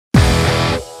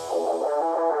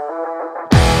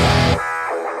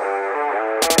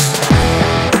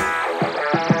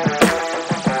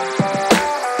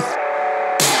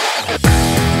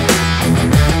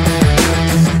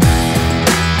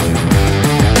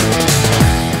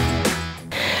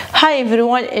Hi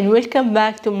everyone and welcome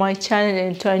back to my channel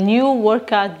and to a new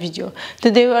workout video.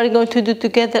 Today we are going to do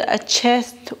together a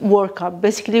chest workout.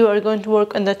 Basically we are going to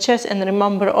work on the chest, and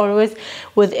remember always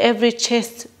with every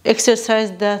chest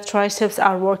exercise the triceps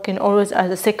are working always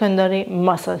as a secondary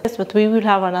muscle. Yes, but we will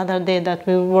have another day that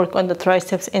we will work on the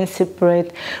triceps and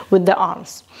separate with the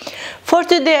arms. For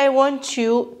today I want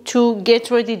you to get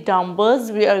ready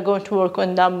dumbbells. We are going to work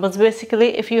on dumbbells. Basically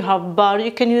if you have bar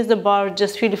you can use the bar,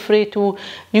 just feel free to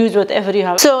use whatever you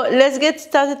have. So let's get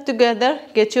started together.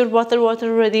 Get your bottle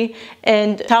water ready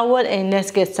and towel and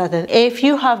let's get started. If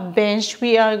you have bench,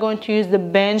 we are going to use the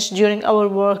bench during our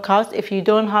workouts. If you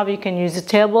don't have, you can use the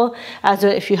table as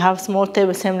well. If you have small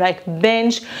table, same like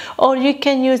bench, or you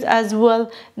can use as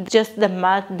well just the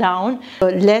mat down. So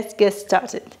let's get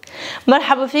started.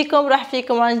 مرحبا فيكم، راح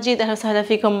فيكم عن جديد، اهلا وسهلا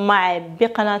فيكم معي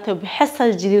بقناتي وبحصه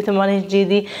جديده وتمارين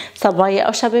جديده صبايا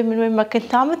او شباب من وين ما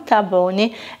كنتوا عم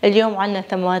تتابعوني. اليوم عندنا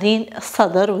تمارين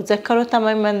الصدر، وتذكروا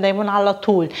تماما دايما على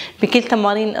طول بكل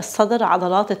تمارين الصدر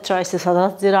عضلات الترايسبس،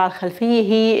 عضلات الذراع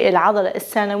الخلفيه هي العضله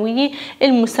الثانويه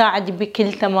المساعده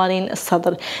بكل تمارين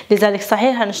الصدر. لذلك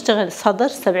صحيح هنشتغل صدر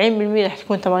 70% رح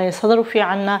تكون تمارين الصدر، وفي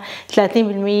عنا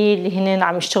 30% اللي هن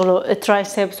عم يشتغلوا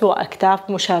ترايسبس واكتاف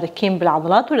مشاركين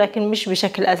بالعضلات، لكن مش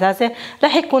بشكل اساسي.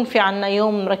 رح يكون في عنا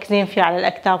يوم مركزين فيه على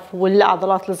الاكتاف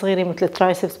والعضلات الصغيره مثل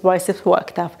الترايسبس بايسبس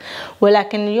واكتاف،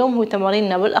 ولكن اليوم هو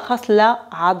تماريننا بالاخص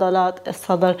لعضلات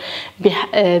الصدر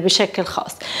بشكل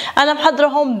خاص. انا محضره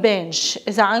هون بنش،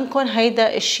 اذا عندكم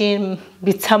هيدا الشيء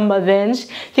بيتسمى بنش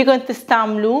فيكم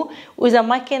تستعملوه، واذا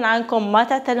ما كان عندكم ما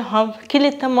تعتلهم. كل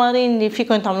التمارين اللي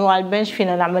فيكم تعملوها على البنش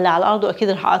فينا نعملها على الارض، واكيد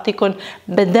رح اعطيكم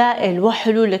بدائل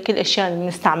وحلول لكل الاشياء اللي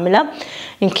بنستعملها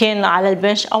ان كان على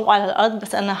البنش او على الارض.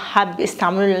 بس انا حابه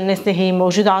استعمله للناس اللي هي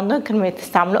موجوده عندهم كرمال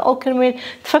تستعملوا، او كرمال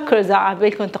تفكروا اذا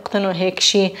عبالكم تقتنوا هيك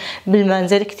شيء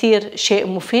بالمنزل، كتير شيء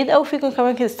مفيد. او فيكم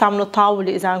كمان تستعملوا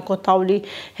طاوله اذا عندكم طاوله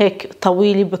هيك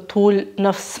طويله بالطول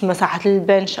نفس مساحه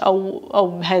البنش او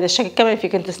بهذا الشكل كمان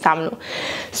فيكم تستعملوا.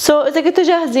 اذا كنتوا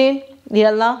جاهزين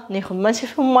يلا ناخذ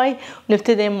منشف المي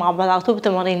ونبتدي مع بعض على طول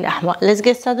بتمارين الاحماء. Let's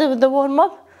get started with the warm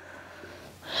up.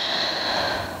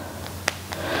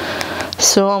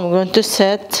 So I'm going to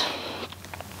set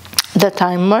the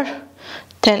timer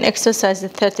 10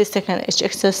 exercises 30 seconds each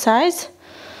exercise.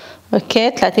 اوكي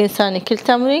 30 ثانية كل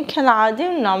تمرين كالعادة،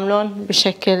 ونعملون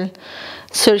بشكل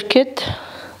circuit.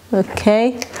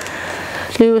 اوكي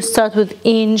we will start with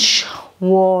inch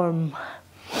warm.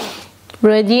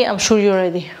 Ready? I'm sure you're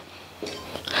ready.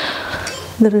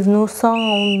 There is no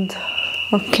sound.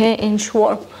 Okay, inch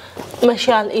warm.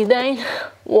 مشي على الايدين.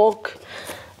 Walk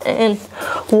and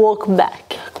walk back.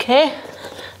 Okay.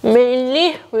 Mainly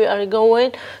we are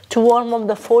going to warm up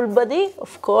the full body.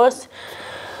 Of course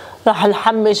راح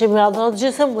نحمي جميع عضلات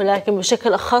الجسم، ولكن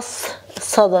بشكل أخص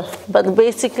الصدر. But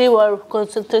basically we are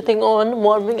concentrating on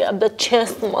warming up the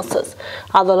chest muscles.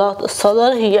 عضلات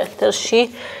الصدر هي أكثر شيء،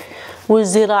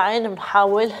 والذراعين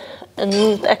بنحاول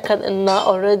إنه نتأكد إنه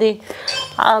already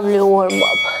عاملة warm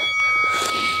up.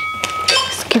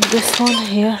 Skip this one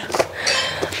here.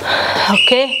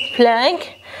 Okay, plank,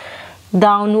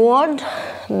 downward,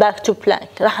 back to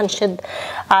plank. راح نشد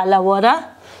على ورا.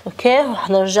 اوكي راح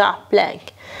نرجع plank.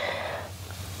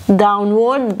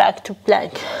 downward back to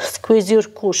plank. squeeze your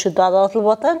core، شد عضلات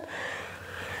البطن.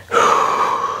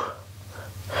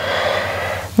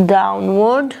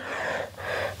 downward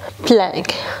plank.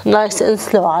 nice and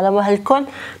slow على مهلكم.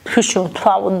 بشو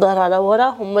ادفعوا الظهر على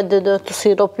ورا ومددوا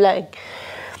تصيروا plank.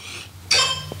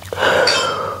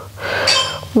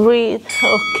 breathe.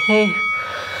 okay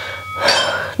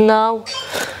now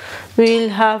we'll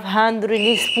have hand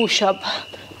release push up.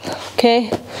 okay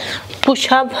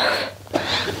push up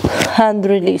hand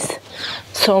release.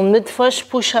 so ندفش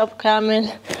push up كامل،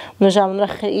 ونرجع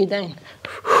بنرخي الايدين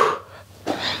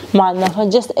مع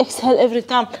النفس. just exhale every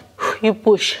time you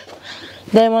push.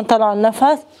 دايما طلع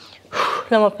النفس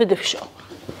لما بتدفشوا.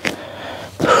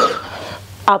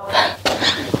 up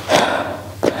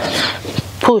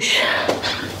push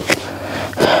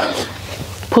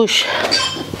push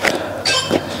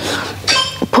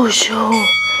push.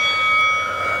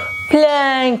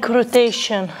 plank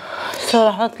rotation.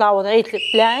 راح نطلع وضعية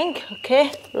البلانك. اوكي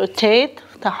روتيت،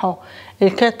 افتحوا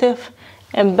الكتف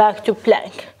and back to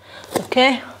plank.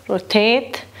 اوكي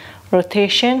روتيت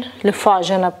روتيشن، لفوا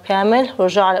جنب كامل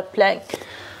ورجع على plank.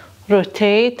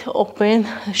 rotate open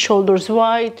shoulders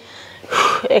wide.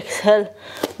 exhale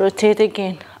rotate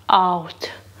again out.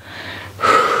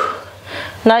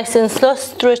 nice and slow.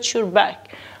 stretch your back.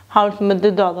 حاولوا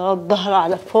تمددوا عضلات الظهر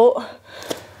على فوق.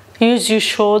 use your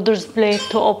shoulders blade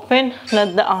to open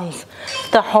not the arms.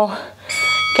 افتحوا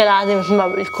كالعادة مثل ما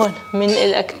بقولكم من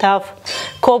الأكتاف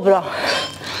cobra.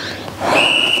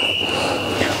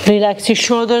 Relax your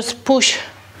shoulders, push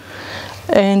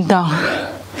and down.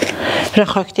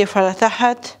 رخوا كتيف على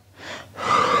تحت.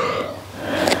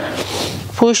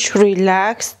 push,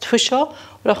 relax, تفشوا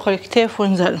ورخوا الكتيف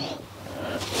وانزلوا.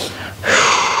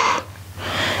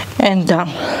 and down.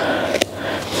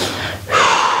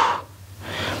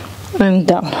 and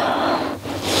down.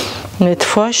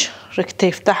 نتفش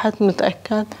ركتيف تحت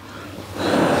متأكد.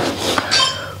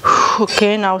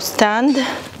 okay, now stand.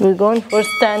 we're going for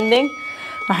standing.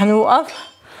 راح نوقف.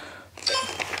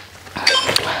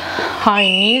 high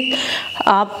knees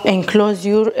up and close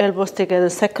your elbows together.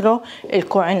 سكروا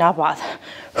الكوعين على بعض.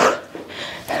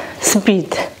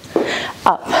 speed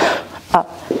up up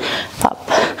up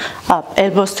up,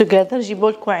 elbows together. جيبوا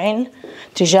الكوعين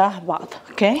تجاه بعض.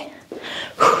 okay,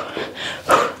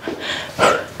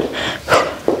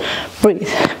 breathe,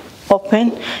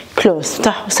 open, close.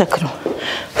 افتحوا وسكروا.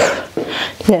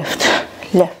 left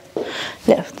left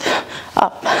left,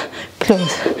 up,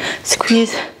 close,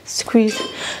 squeeze squeeze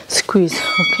squeeze.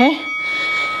 okay,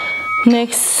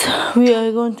 next we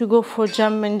are going to go for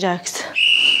jumping jacks.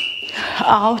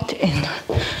 out in.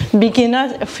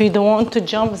 beginners, if you don't want to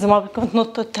jump إذا ما بدكم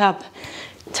تنطوا tap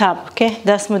tap. okay,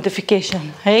 that's modification.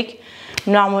 هيك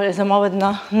بنعمل إذا ما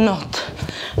بدنا نط.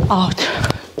 out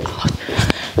out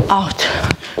out.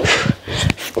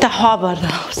 افتحوا على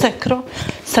برا وسكروا.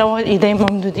 سوا الايدين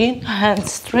ممدودين.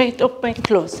 hands straight, open,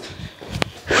 close.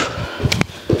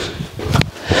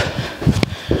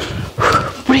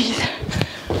 breathe.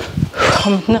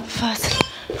 نتنفس.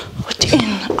 out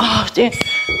in out in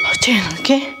out in.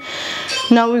 okay,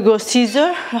 now we go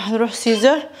Caesar. راح نروح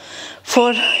Caesar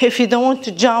for if you don't want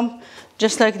to jump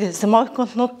just like this. إذا ما بدكم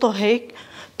تنطوا هيك.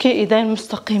 okay, ايدين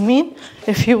مستقيمين.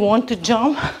 if you want to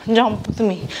jump jump with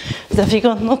me. إذا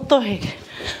فيكم تنطوا هيك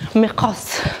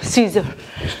مقص. Caesar.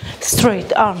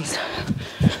 straight arms.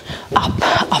 up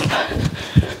up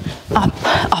up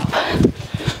up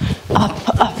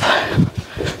up up.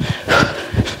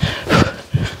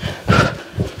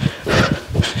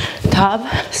 tap.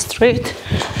 straight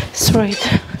straight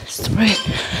straight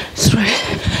straight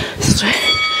straight.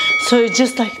 so it's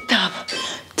just like tap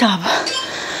tap.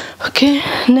 okay,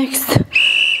 next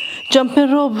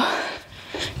jumping rope.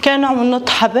 كأنه عم ننط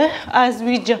حبة. as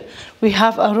we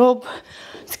have a rope,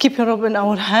 skipping rope in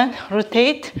our hand.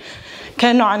 rotate.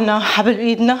 كأنه عنا حبل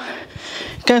بإيدنا.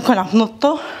 كأنكم عم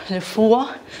تنطوا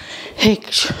لفوها هيك.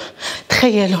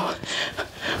 تخيلوا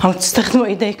عم تستخدموا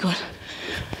إيديكم.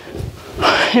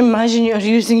 imagine you are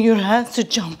using your hands to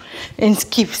jump and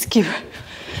skip.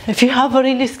 if you have a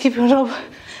really skipping rope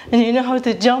and you know how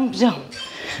to jump jump.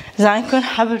 إذا عندكم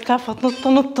حبل بتعرفوا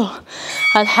تنطوا نطوا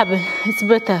على الحبل. it's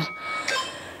better.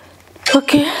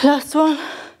 okay, last one.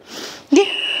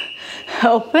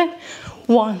 open.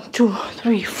 1 2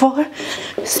 3 4.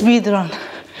 speed run.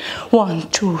 1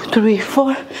 2 3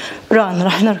 4 run.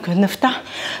 راح نركض. نفتح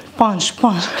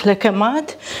punch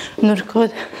لكمات.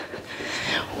 نركض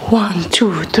 1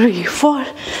 2 3 4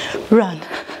 run.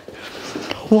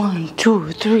 1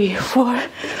 2 3 4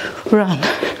 run.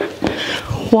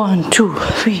 1 2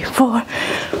 3 4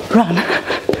 run.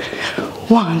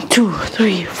 1 2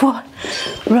 3 4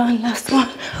 run. last one.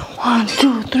 1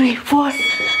 2 3 4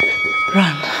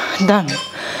 run. done.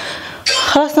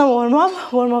 خلصنا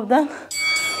warm up done.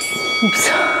 oops.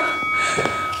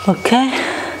 okay,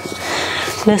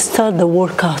 let's start the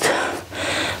workout.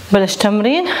 بلش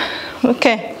تمرين.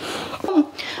 okay,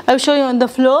 I'll show you on the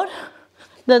floor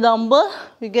the dumbbell.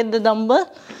 we get the dumbbell.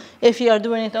 if you are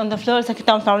doing it on the floor إذا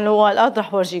كنتوا عم تعملوها على الأرض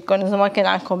رح ورجيكم إذا ما كان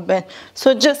عندكم بين.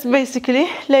 so just basically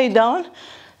lay down.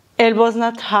 elbows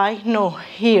not high. no,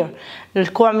 here.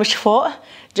 الكوع مش فوق.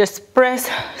 just press,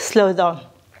 slow down.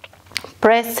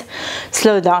 press,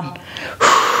 slow down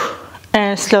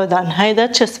and slow down. هيدا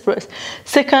chest press.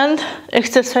 second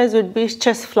exercise would be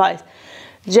chest flies.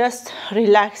 just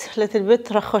relax a little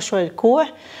bit. رخوا شوي الكوع.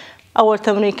 أول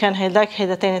تمرين كان هيداك.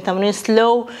 هيدا تاني تمرين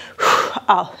slow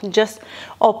out. just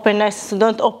open nice. so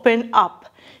don't open up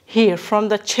here from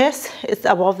the chest. it's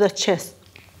above the chest.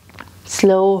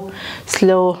 slow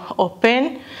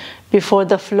open before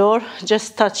the floor.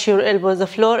 just touch your elbows the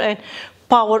floor and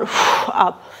power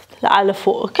up على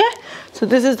فوق. okay, so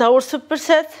this is our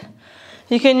superset.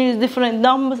 you can use different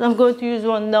dumbbells. I'm going to use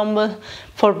one dumbbell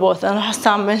for both. أنا راح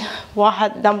استعمل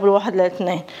dumbbell واحد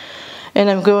لاثنين. and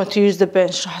I'm going to use the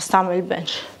bench. راح استعمل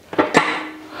bench.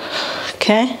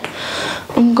 okay,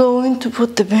 I'm going to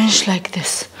put the bench like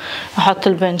this. أحط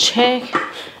البنش هيك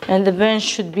and the bench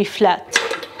should be flat.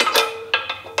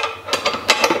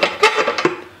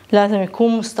 لازم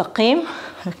يكون مستقيم.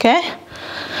 okay,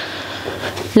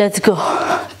 let's go.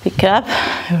 pick up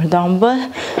your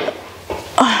dumbbell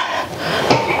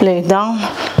lay down.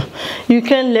 You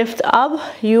can lift up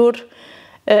your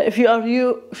if you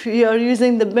are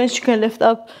using the bench, you can lift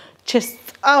up, chest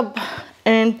up,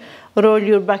 and roll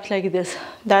your back like this.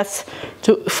 That's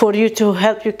for you to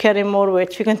help you carry more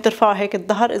weight. في كنت ترفعوا هيك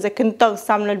الظهر إذا كنت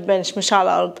تستعمل البنش مش على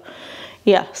الأرض.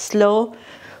 Yeah, slow,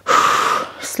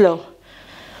 slow.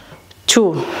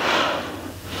 2,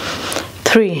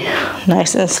 3,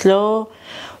 nice and slow.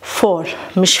 4,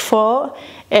 مش فوق,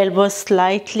 elbows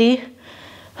slightly.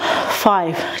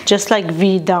 5, just like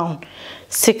V down.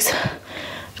 6,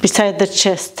 beside the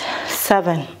chest.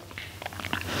 7,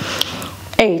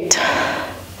 8,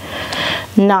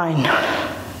 9,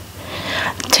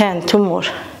 10, 2 more.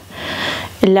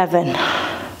 11,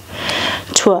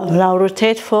 12. Now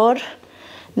rotate for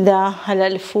the هلا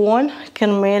الفون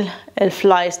كرمال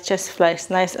الفلايز, chest flies.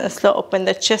 Nice and slow. Open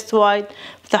the chest wide.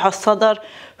 افتحوا الصدر.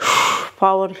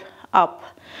 Power up.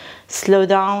 Slow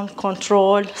down.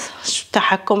 Control.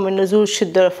 تحكم بالنزول.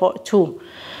 شدوا لفوق. 2,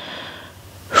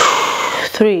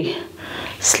 3.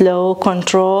 Slow.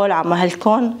 Control.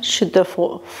 عمهلكن. شدوا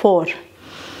لفوق. 4,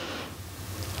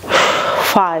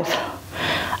 5.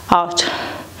 Out.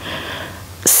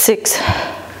 6,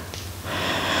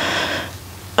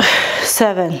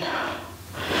 7,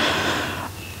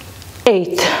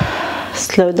 8.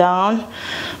 Slow down.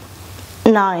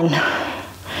 9,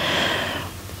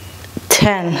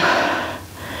 10,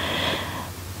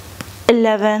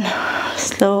 11.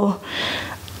 Slow.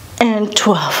 And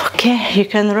 12. Okay, you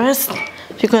can rest.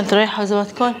 If you can تريحوا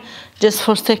زواتكم just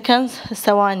for seconds.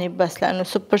 ثواني بس لأنه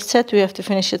super set. We have to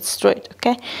finish it straight.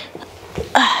 Okay.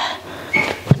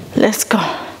 Let's go.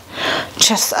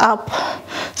 Chest up.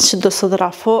 شدوا الصدر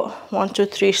على فوق. 1, 2,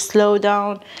 3. Slow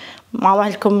down. مع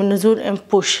مهلكم من النزول and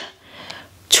push.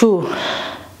 2,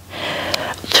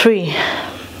 3,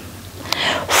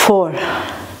 4,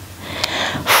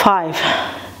 5,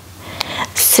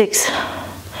 6,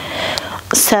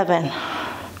 7,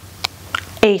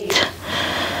 8,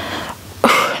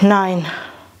 9,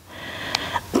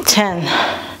 10,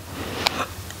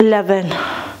 11,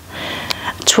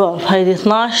 12. هيدي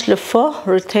 12. لفوا.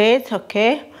 rotate.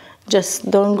 Okay. Just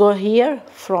don't go here.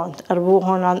 Front. قربوه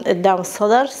هون عند قدام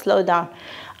الصدر. Slow down.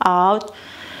 Out.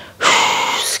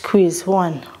 Squeeze.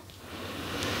 1.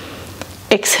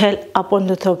 Exhale up on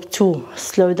the top. 2.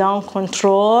 Slow down.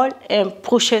 Control and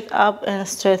push it up and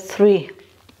straight. 3,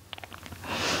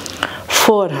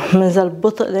 4. منزل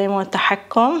ببطء دايما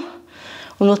التحكم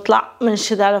ونطلع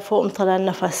منشد على فوق نطلع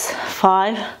النفس.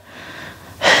 5,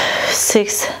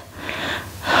 6,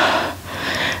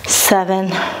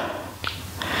 7,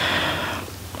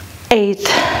 8,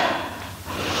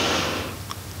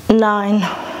 9,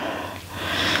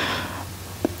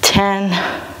 10,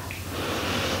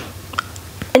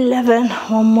 11.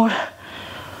 One more.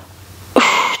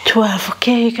 12.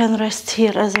 Okay, you can rest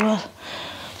here as well.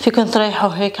 فيكن تريحوا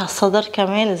هيك على الصدر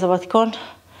كمان إذا بدكن.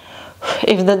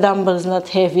 If the dumbbell is not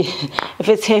heavy. If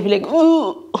it's heavy like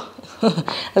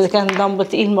إذا كان dumbbell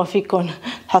تقيل ما فيكن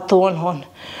تحطوهن هون.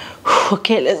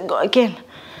 Okay, let's go again.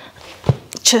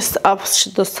 Chest up.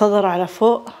 شدوا الصدر على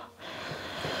فوق.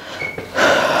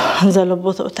 انزلوا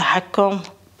ببطء وتحكم.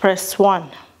 Press 1,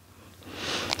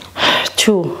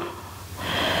 2,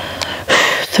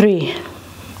 3,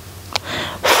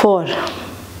 4,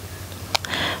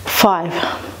 5,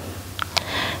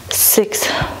 6,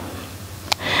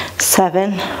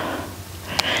 7,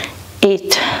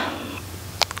 8,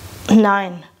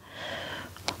 9,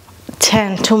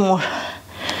 10. 2 more.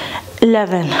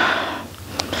 11,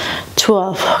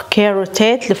 12. Okay,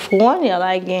 rotate. لفوق.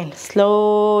 يلا again.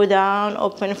 Slow down.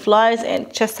 Open flies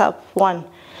and chest up. 1.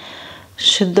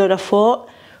 شدوا لفوق.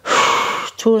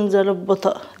 2. انزلوا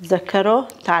ببطء. تذكروا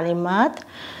تعليمات.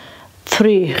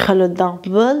 3. خلوا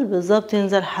الدمبل بالضبط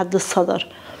ينزل حد الصدر.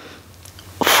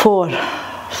 4.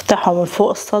 افتحوا من فوق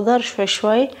الصدر شوي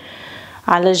شوي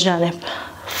على الجانب.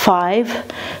 5.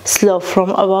 Slow from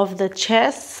above the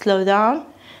chest. Slow down.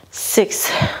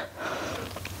 6.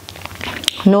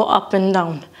 No up and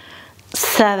down.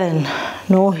 7.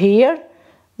 No here.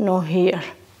 No here.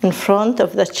 In front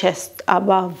of the chest.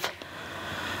 Above.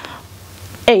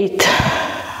 8.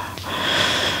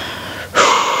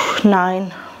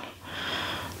 9.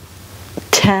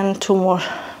 10. 2 more.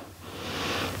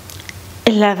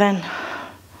 11.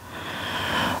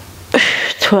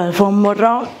 12. One more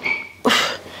round.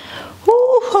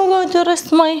 I'm going to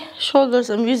rest my shoulders.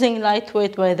 I'm using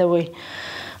lightweight, by the way.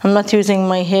 I'm not using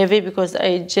my heavy because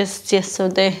I just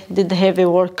yesterday did a heavy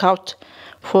workout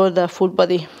for the full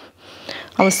body.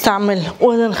 عم استعمل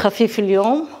وزن خفيف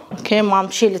اليوم. اوكي ما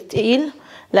عم شيل الثقيل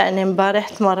لأن امبارح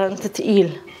تمرنت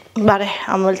ثقيل. امبارح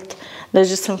عملت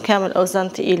للجسم كامل أوزان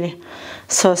ثقيلة.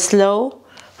 So slow.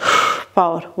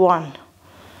 power. 1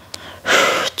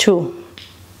 2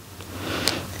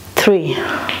 3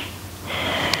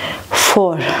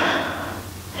 4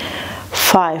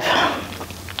 5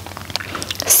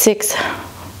 6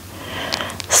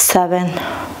 7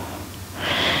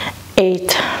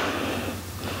 8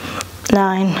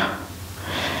 9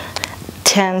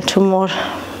 10. 2 more.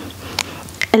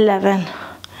 11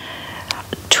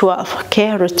 12.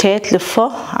 Okay, rotate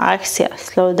لفوق عكسي.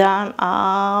 slow down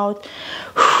out.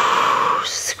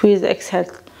 squeeze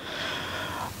exhale.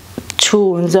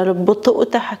 2. انزلوا ببطء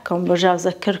وتحكم. برجع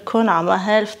اذكركم على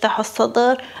مهل افتحوا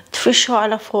الصدر تفشوا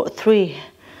على فوق. 3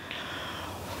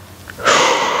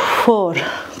 4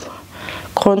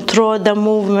 control the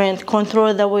movement,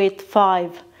 control the weight.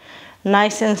 5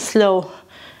 nice and slow.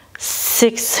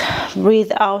 6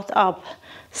 breathe out up,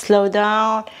 slow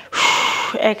down,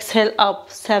 exhale up.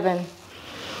 7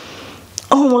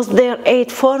 almost there.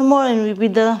 8 4 more and we'll be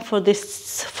done for this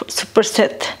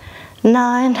superset.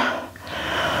 9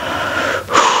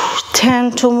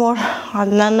 10 2 more.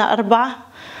 عندنا لنا 4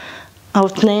 أو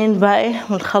 2 باقي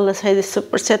ونخلص هيدي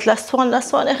السوبرسيت. last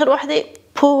one آخر وحدة.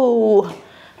 pull.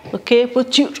 Okay,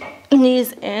 put your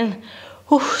knees in.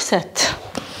 set.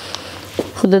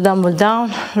 Put the dumbbell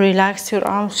down, relax your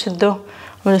arms, شدوا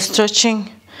من stretching.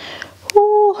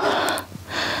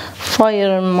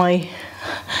 Fire in my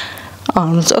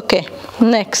arms. Okay,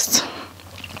 next.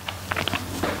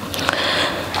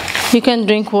 You can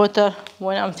drink water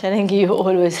when I'm telling you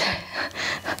always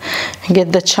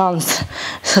get the chance.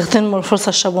 استخدموا الفرصة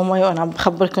اشربوا مي وأنا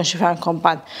بخبركم شو في عندكم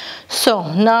بعد. So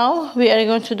now we are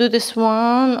going to do this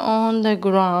one on the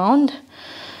ground.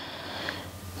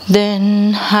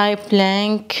 Then high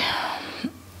plank,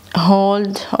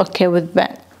 hold. Okay, with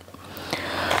bend.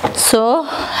 So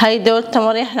هيدول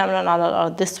التمارين احنا عملنا على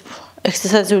الأرض. This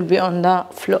exercise will be on the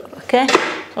floor. Okay.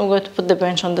 I'm going to put the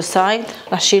bench on the side.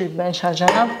 راح شيل البنش على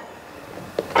جنب.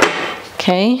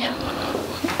 Okay.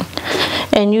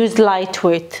 And use light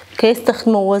weight. Okay.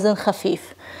 استخدموا وزن خفيف.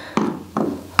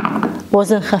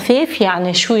 وزن خفيف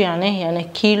يعني شو يعني؟ يعني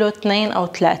كيلو 2 أو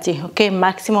 3. Okay.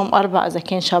 maximum 4 إذا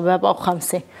كان شباب أو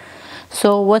 5.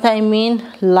 So what I mean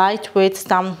light weight,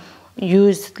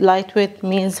 use lightweight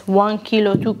means 1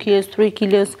 kilo, 2 kilos, 3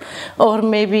 kilos, or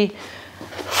maybe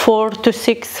 4 to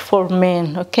 6 for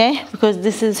men. Okay, because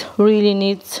this is really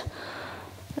needs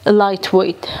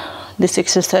lightweight. This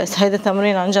exercise. هذا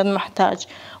تمرين عن جد محتاج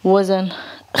وزن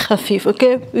خفيف.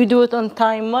 Okay, we do it on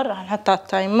timer. راح نحط على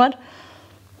التايمر.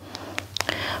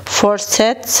 4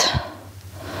 sets.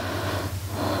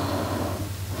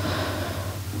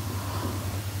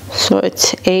 So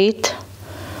it's 8.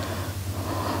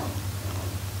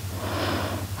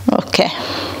 Okay,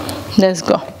 let's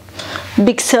go.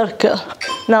 Big circle.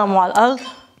 ناموا على الأرض.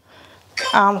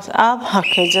 Arms up.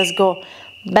 Okay, just go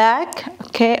back.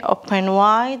 Okay, open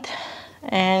wide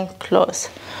and close.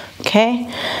 Okay,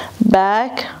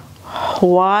 back,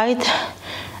 wide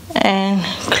and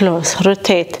close.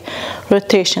 Rotate.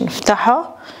 Rotation. افتحوا.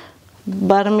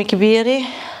 برمي كبيرة.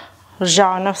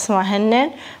 رجعوا نفس ما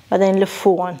هنن. بعدين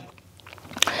لفوهم.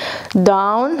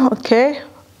 Down. Okay.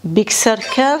 Big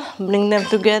circle. Bring them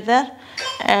together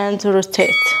and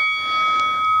rotate.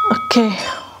 Okay.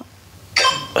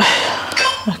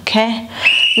 Okay.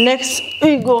 Next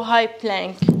we go high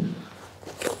plank.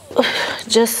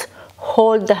 Just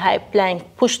hold the high plank.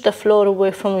 Push the floor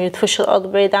away from you. تفش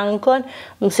الأرض بعيد عنكم.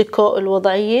 امسكوا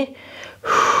الوضعية.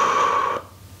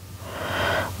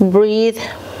 Breathe.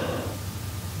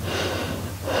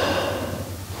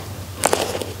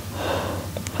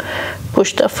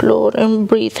 Push the floor and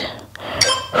breathe.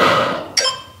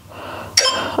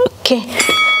 Okay.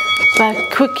 Back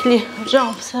quickly.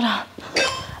 رجعوا بسرعة.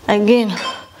 Again.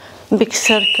 Big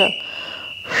circle.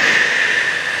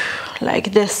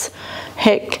 Like this.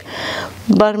 هيك.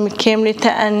 برمي كاملة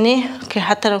تأني. Okay.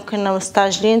 حتى لو كنا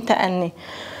مستعجلين تأني.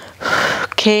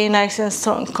 Okay. Nice and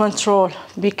strong. Control.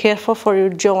 Be careful for your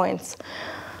joints.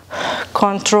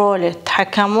 Control it.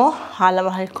 تحكموا على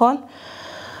مهلكم.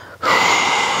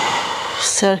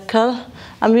 Circle.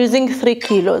 I'm using 3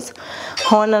 kilos.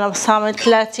 هون أنا بس عامل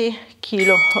 3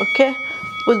 كيلو. Okay.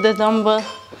 Put the dumbbell.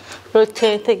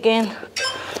 Rotate again.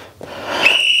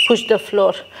 Push the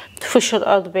floor. تفشوا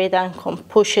الأرض بعيد عنكم.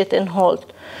 Push it and hold.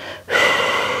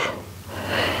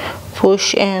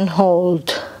 Push and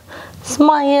hold.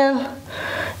 Smile.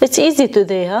 It's easy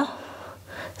today, huh?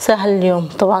 سهل اليوم.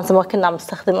 طبعا زي ما كنا عم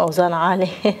نستخدم أوزان عالية.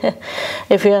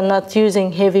 If you are not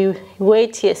using heavy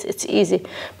weight, yes, it's easy.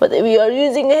 But if you are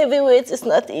using heavy weights, it's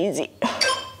not easy.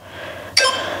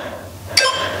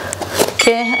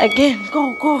 Okay, again,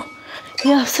 go.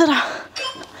 يا بسرعة.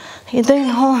 ايدين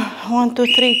هون. 1 2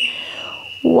 3.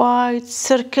 wide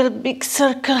circle, big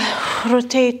circle,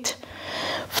 rotate.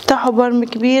 افتحوا برم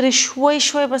كبير شوي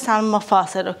شوي بس على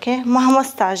المفاصل. اوكي مهما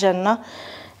استعجلنا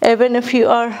even if you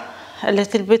are a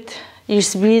little bit you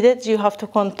speeded you have to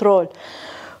control.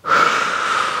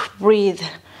 Breathe,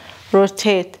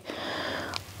 rotate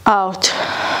out,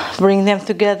 bring them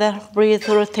together, breathe,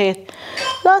 rotate.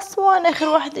 last one اخر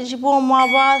واحد تجيبوهم مع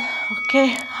بعض.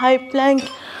 اوكي high plank.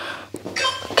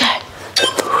 اوكي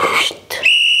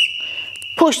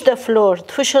push the floor،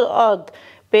 تفش الارض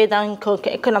بعيد عنكم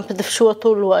كأنكم عم تدفشوها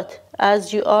طول الوقت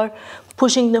as you are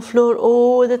pushing the floor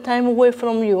all the time away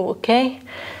from you. اوكي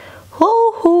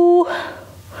woohoo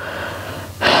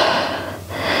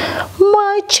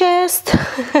my chest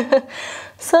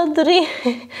صدري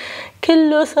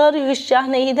كله صار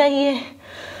يوجعني ايدي.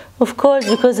 of course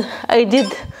because I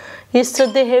did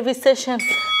yesterday heavy session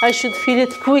I should feel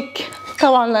it quick.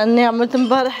 طبعا لاني عملت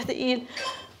امبارح ثقيل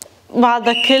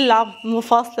بعدها كل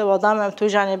مفاصلي وعظامي عم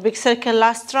توجعني. big circle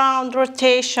last round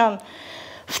rotation.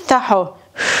 افتحوا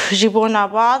جيبونا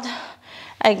على بعض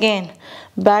again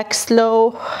back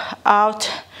slow out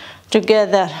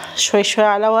together شوي شوي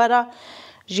على ورا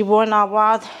جيبونا على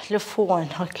بعض لفون.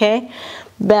 اوكي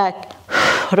back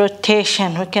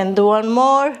rotation. we can do one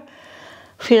more.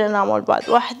 فينا نعمل بعد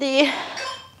واحدة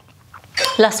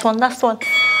last one.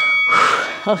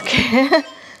 اوكي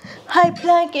high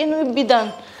plank and we'll be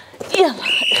done. يلا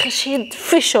خشيد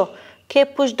فشو. اوكي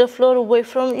push the floor away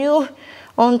from you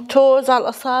on toes على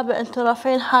الأصابع انتوا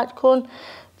رافعين حالكم.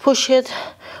 push it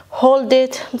hold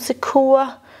it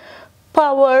امسكوها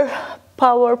power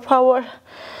power power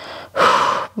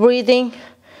breathing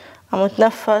عم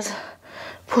نتنفس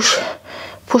push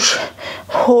push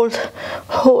hold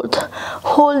hold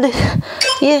hold it.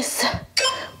 yes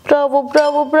bravo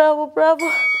bravo bravo bravo.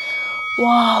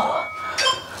 wow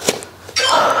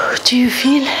do you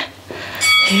feel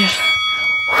here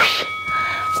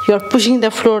you're pushing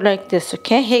the floor like this.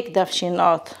 okay هيك دافشين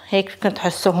الارض هيك فيكم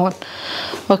تحسوا هون.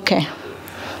 okay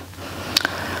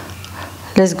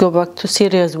let's go back to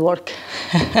serious work.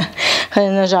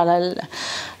 خلينا نرجع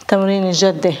للتمرين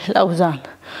الجدي الأوزان.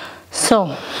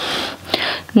 so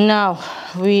now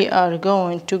we are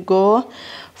going to go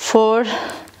for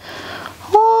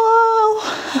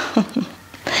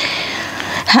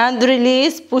hand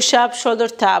release push up shoulder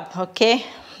tap. okay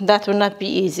that will not be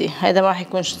easy. هذا ما راح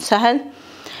يكون سهل.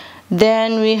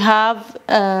 then we have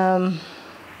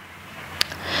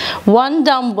one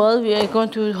dumbbell. we are going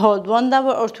to hold one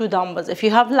dumbbell or two dumbbells. if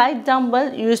you have light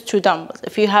dumbbell use two dumbbells.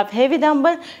 if you have heavy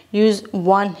dumbbell use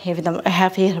one heavy dumbbell. I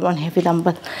have here one heavy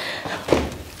dumbbell.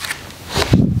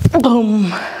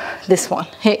 boom this one.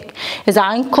 هيك إذا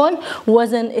عندكم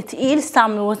وزن تقيل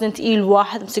استعملوا وزن تقيل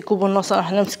واحد امسكوه بالنص.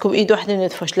 نحن نمسكوه بإيد واحدة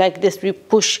وندفش like this. we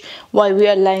push while we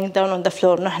are lying down on the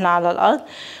floor نحن على الأرض.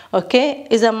 اوكي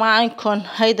إذا ما عندكم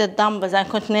هيدا الدمبل إذا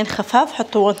عندكم اثنين خفاف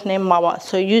حطوا اثنين مع بعض.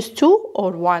 so use two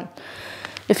or one.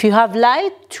 if you have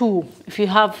light two. if you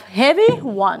have heavy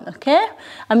one. okay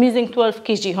I'm using 12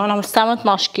 kg هون عم استعمل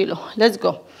 12 كيلو. let's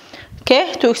go.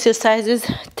 okay two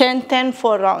exercises 10 10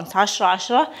 4 rounds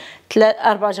 10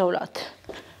 10 4 جولات.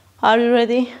 are you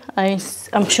ready?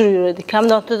 I'm sure you're ready. come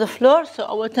down to the floor. so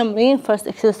أول تمرين first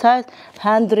exercise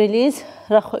hand release.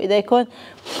 رخوا إيديكم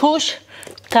push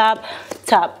tap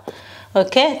tap.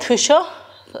 اوكي تفشوا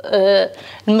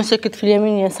المسكت في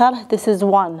اليمين يسار. this is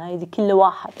one. هيدي كل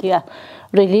واحد. yeah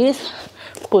release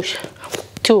push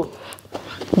 2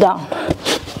 down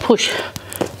push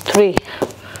 3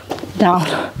 down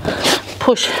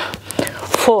push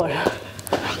 4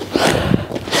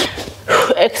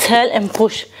 exhale and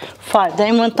push 5.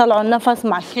 دايما طلعوا النفس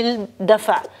مع كل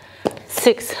دفع.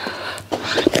 6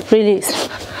 release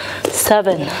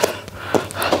 7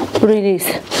 release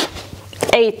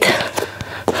 8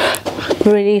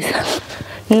 release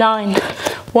 9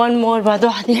 one more بعد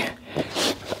واحدة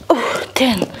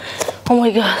 10 oh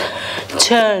my god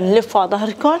turn لفوا على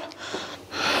ظهركم.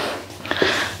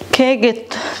 okay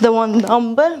get the one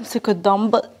dumbbell. امسكوا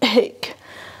الدمبل هيك.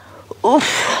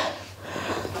 اوف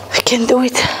we can do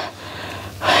it.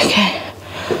 okay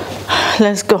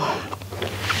let's go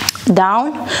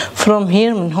down from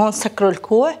here. من هون سكروا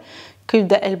الكوع. keep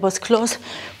the elbows close.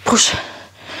 push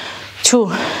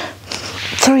 2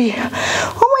 3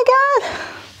 oh my god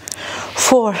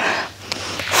 4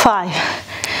 5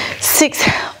 6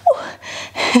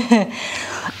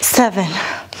 7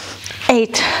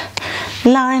 8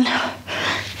 9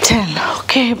 10.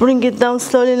 okay bring it down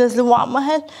slowly. نزلوا على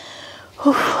مهل.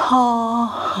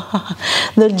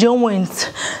 the joints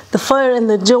the fire in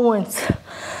the joints.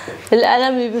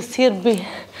 الألم اللي بيصير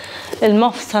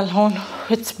بالمفصل هون.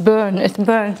 it's burn.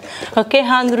 okay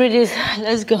hand release.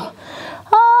 let's go.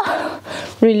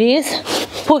 release,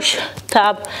 push,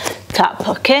 tap, tap.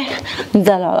 اوكي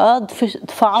نزل على الارض،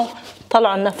 ارفعوا،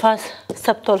 طلعوا النفس،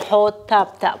 ثبتوا الحوض، tap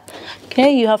tap.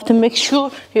 Okay, you have to make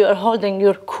sure you are holding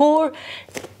your core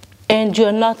and you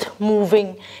are not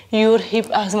moving your hip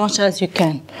as much as you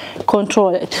can.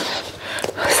 Control it.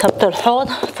 ثبتوا الحوض.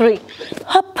 3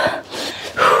 up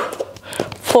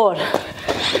 4.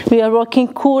 We are working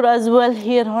core as well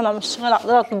here. هنا بنشتغل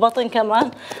عضلات البطن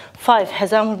كمان. 5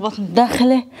 حزام البطن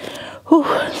الداخلي.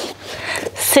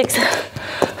 6.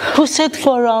 Who said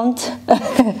 4 rounds?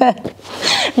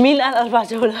 مين قال 4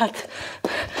 جولات؟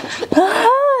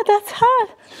 That's hard.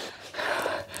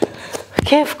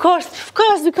 Okay, of course,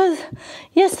 because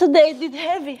yesterday I did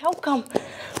heavy. How come?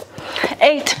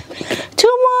 8. 2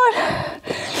 more.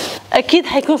 أكيد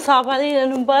حيكون صعب علي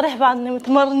لأنه امبارح بعدني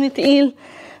متمرنة تقيل.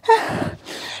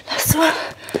 Last one.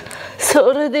 So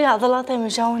already عضلاتي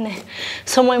مجونة.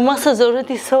 So my muscles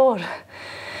already sore.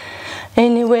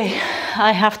 Anyway,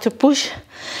 I have to push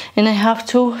and I have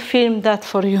to film that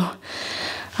for you.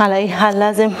 على أي حال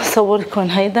لازم أصوركم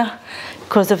هيدا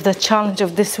because of the challenge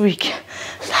of this week.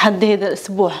 تحدي هيدا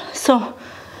الاسبوع. So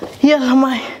يلا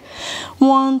معي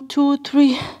 1 2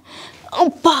 3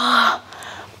 أوبا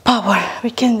power. We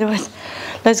can do it.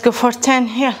 Let's go for 10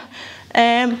 here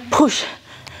and push.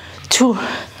 2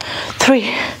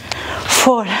 3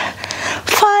 4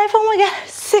 5. Oh my god.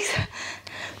 6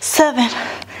 7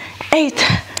 8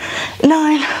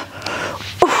 9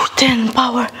 10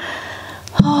 power.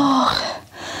 Oh,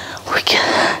 we can.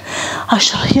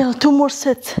 10. يلا 2 more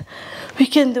sets. We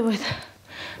can do it.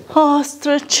 Oh,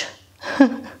 stretch.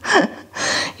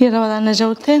 يلا بدنا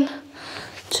جولتين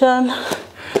عشان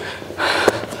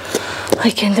I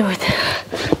can do it.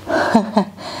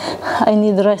 I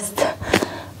need rest.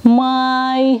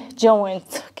 My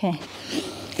joints. Okay.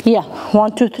 Yeah.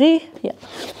 1 2 3. Yeah.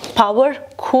 Power.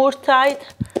 Core tight.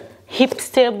 Hip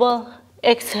stable.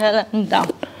 Exhale and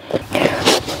down.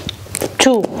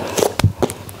 2.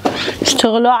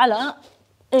 اشتغلوا على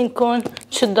انكم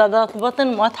تشدوا عضلات البطن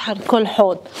وما تحركوا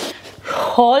الحوض.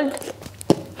 Hold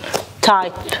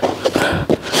tight.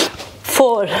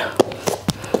 4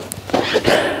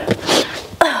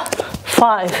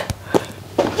 5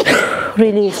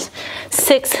 release.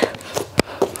 6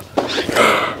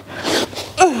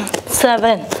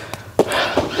 7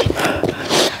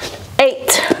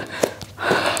 8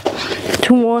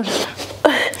 2 more.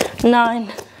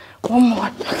 9 1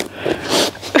 more.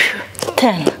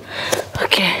 10.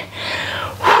 Okay.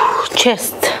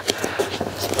 Chest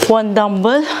 1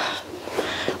 dumbbell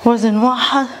وزن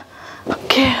واحد.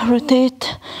 Okay, rotate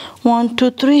 1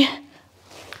 2 3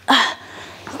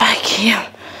 back here.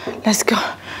 Let's go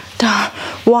down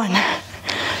 1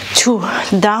 2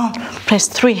 down, press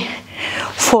 3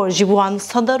 4. جيبوا عند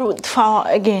الصدر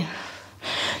وادفعوا again.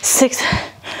 6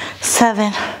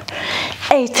 7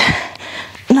 8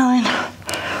 9.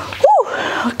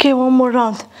 Okay, one more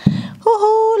round.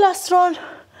 Last round.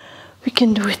 We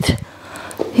can do it.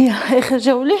 Yeah, آخر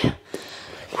جولة.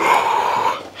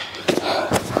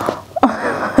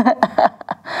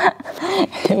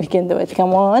 We can do it.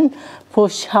 Come on.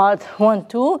 Push hard. 1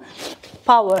 2.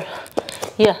 Power.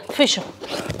 Yeah, فشل.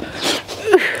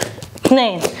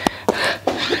 2.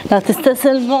 لا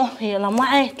تستسلموا. يلا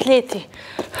معي 3.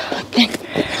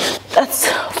 That's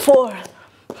 4.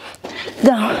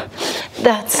 Down.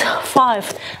 That's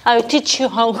 5. I will teach you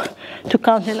how to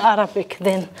count in Arabic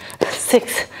then.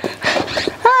 6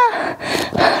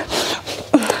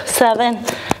 7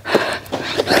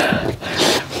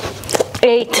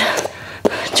 8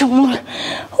 2 more.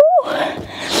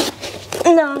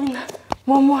 9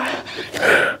 1 more.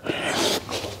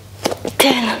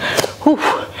 10.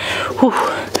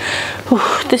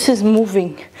 This is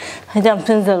moving. هيدا عم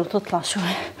تنزل وتطلع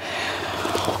شوي.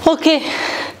 Okay.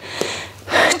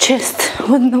 Chest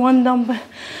with 1 dumbbell,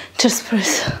 chest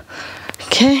press.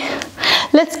 Okay,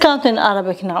 let's count in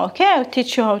Arabic now. Okay, I'll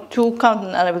teach you how to count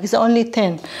in Arabic. It's only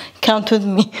 10. Count with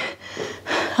me.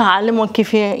 أعلمهم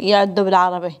كيف يعدوا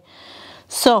بالعربي.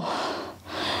 So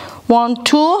 1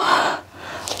 2.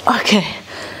 Okay,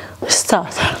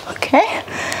 start. Okay,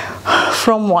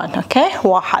 from 1. Okay,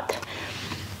 1 2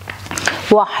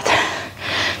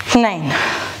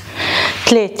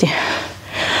 3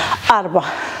 4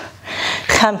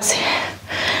 5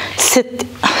 6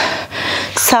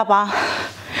 7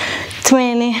 8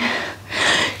 9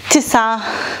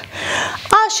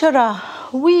 10.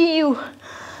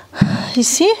 You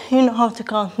see, you know how to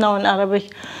count now in Arabic.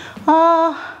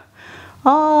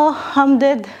 I'm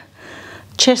dead.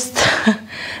 Chest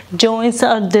joints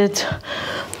are dead.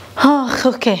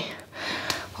 Okay.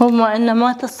 وما إن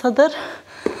مات الصدر.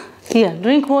 Yeah,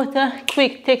 drink water.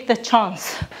 Quick, take the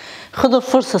chance. خذوا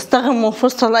الفرصة، استغلوا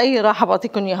الفرصة لأي راحة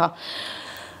بعطيكم إياها.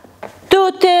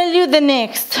 To tell you the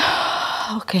next.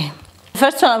 Okay.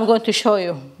 First one I'm going to show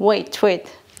you. Wait.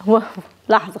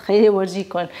 لحظة خليني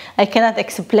أورجيكم. I cannot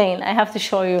explain. I have to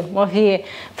show you. ما في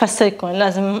فسركم،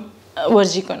 لازم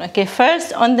أورجيكم. Okay.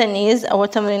 First on the knees. أول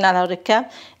تمرين على الركاب.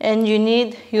 And you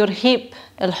need your hip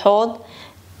الحوض.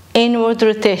 Inward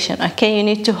rotation. Okay. You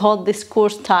need to hold this core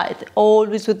tight.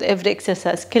 Always with every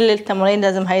exercise. كل التمارين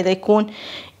لازم هيدا يكون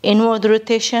inward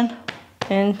rotation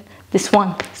and this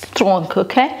one strong.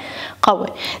 Okay. قوي.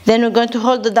 Then we're going to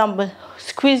hold the dumbbell.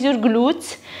 Squeeze your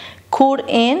glutes. Core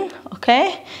in.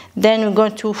 Okay. Then we're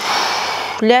going to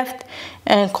left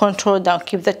and control down.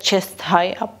 Keep the chest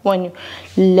high up when you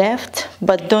left,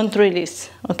 but don't release.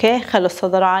 Okay. خلوا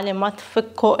الصدر عالي، ما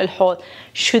تفكوا الحوض.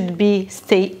 Should be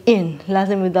stay in.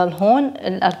 لازم يضل هون،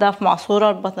 الأرداف معصورة،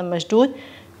 البطن مشدود.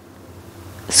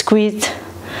 Squeeze.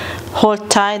 Hold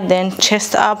tight. Then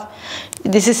chest up.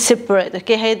 This is separate.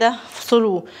 Okay. هيدا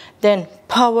فصلوه. Then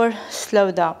power.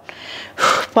 Slow down.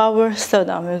 Power. Slow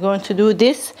down. We're going to do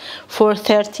this for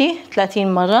 30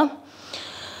 مرة.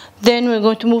 Then we're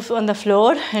going to move on the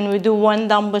floor and we do one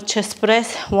dumbbell chest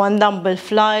press, one dumbbell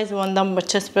flies, one dumbbell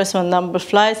chest press, one dumbbell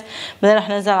flies. بعدين رح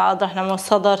ننزل على العضلة، رح نعمل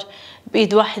الصدر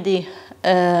بإيد واحدة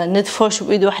ندفش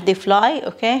وبإيد واحدة fly.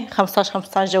 Okay.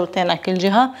 15 جولتين على كل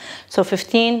جهة. So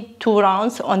 15, 2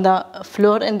 rounds on the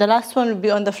floor. And the last one will be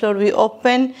on the floor. We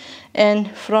open and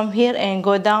from here and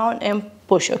go down and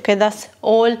push. Okay. That's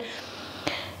all.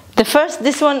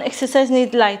 This one exercise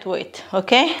needs lightweight.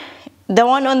 Okay. The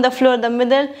one on the floor, the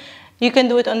middle, you can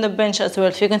do it on the bench as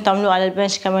well. فيكن تعملوه على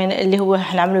البنش كمان، اللي هو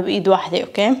هنعمله بإيد واحدة.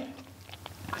 Okay.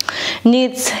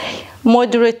 Needs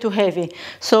moderate to heavy.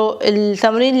 So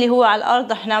التمرين اللي هو على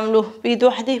الأرض رح نعمله بإيد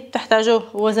واحدة، بتحتاجوا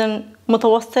وزن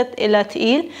متوسط إلى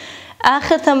تقيل.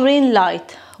 آخر تمرين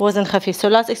light، وزن خفيف. So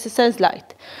last exercise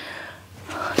light.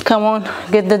 Come on,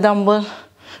 get the dumbbell.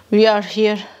 We are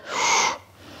here.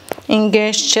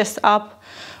 Engage, chest up.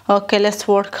 Okay, let's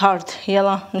work hard.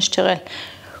 يلا نشتغل.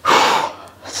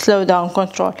 Slow down,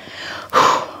 control.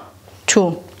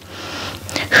 2,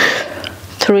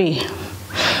 3,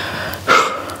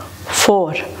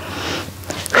 4,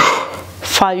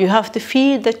 5. You have to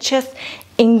feel the chest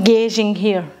engaging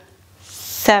here.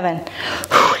 7.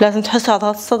 لازم تحسوا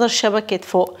عضلات الصدر شبكت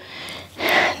فوق.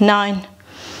 9.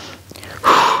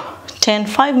 10.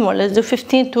 5 more. Let's do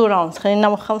 15, 2 rounds. خلينا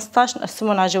نعمل 15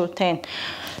 نقسمهم على جولتين.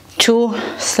 2.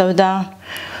 Slow down.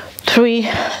 3.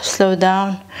 Slow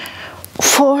down.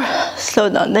 4. Slow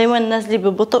down. دايما نزلي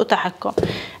ببطء وتحكم.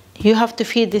 You have to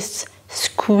feel this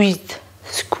squeeze.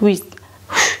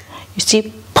 You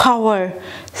see power.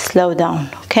 Slow down.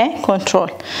 Okay. Control.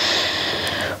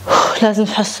 لازم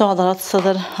تحسوا عضلات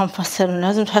الصدر، هنفسر،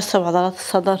 لازم تحسوا بعضلات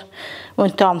الصدر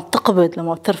وانتوا عم تقبض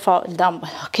لما بترفعوا الدمبل.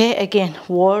 Okay. Again,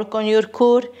 work on your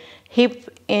core. Hip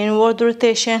inward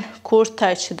rotation. Core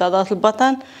tight. شد عضلات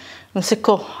البطن.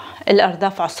 امسكوا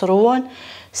الأرداف عصروهم.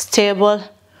 Stable.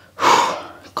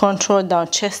 Control down.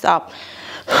 Chest up.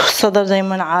 الصدر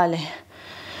دايما عالي.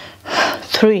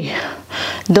 3.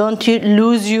 Don't you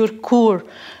lose your core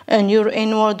and your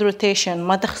inward rotation.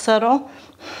 ما تخسروا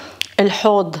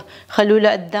الحوض، خلوه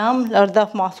لقدام،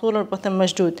 الأرداف معصورة، البطن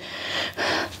مشدود.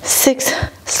 6.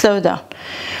 Slow down.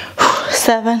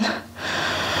 7.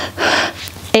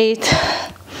 8.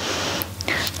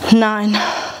 9.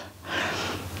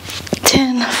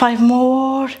 10. 5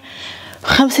 more.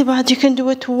 5 بعد. You can do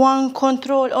it. 1.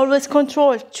 Control. Always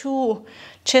control. 2.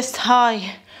 Chest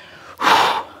high.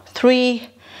 3.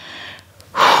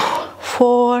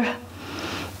 4.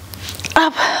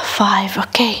 Up. 5.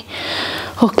 Okay.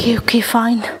 Okay,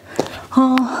 fine.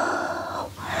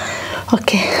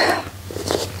 Okay.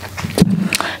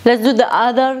 Let's do the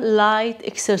other light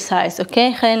exercise.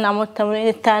 Okay. خلينا نعمل التمرين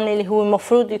الثاني اللي هو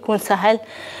المفروض يكون سهل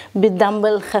بالدمبل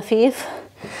الخفيف.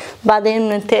 بعدين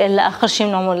ننتقل لآخر شيء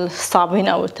بنعمل الصعبين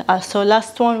أو التقال. So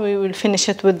last one we will finish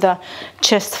it with the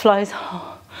chest flies.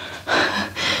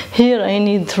 Here I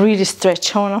need really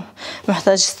stretch. هون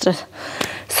محتاج stretch.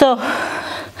 So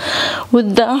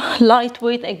with the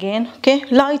lightweight again. Okay.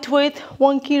 Lightweight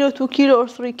 1 kilo, 2 kilo or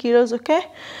 3 kilos. Okay.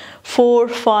 4,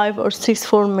 5 or 6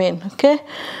 for men. Okay.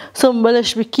 So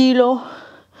نبلش بكيلو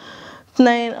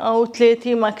 2 أو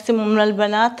 3 ماكسيموم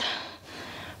للبنات.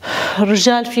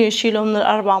 الرجال فيه يشيلوا من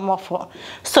 4 ما فوق.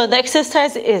 So the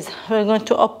exercise is we're going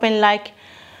to open like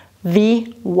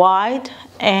V wide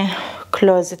and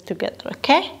close it together.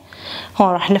 Okay.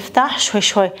 هون راح نفتح شوي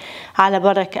شوي على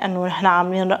برا كأنه نحن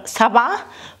عاملين 7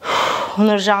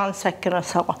 ونرجع نسكر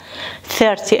سوا.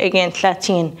 30 again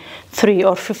 30 3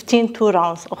 or 15 2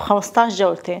 rounds أو 15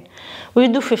 جولتين. We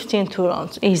do 15 2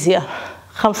 rounds easier.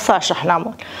 15 رح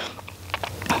نعمل.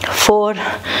 4,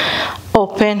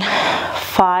 open,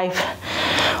 5,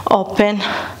 open,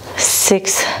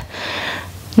 6.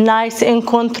 Nice and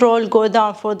control, go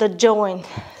down for the joint.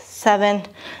 7.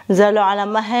 نزلوا على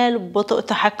مهل ببطء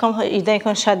تحكم،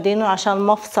 ايديكم شادينه عشان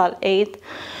مفصل. 8.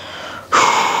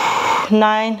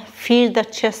 9. Feel the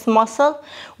chest muscle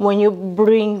when you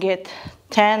bring it.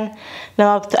 10.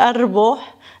 لما بتقربوا،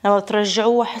 لما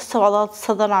بترجعوه حسوا عضلات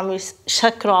الصدر عم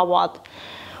يشكروا على بعض.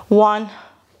 1.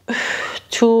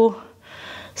 2.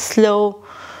 slow.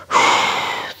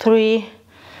 3.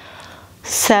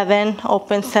 7.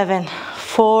 open 7.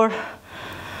 4.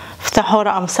 افتحوا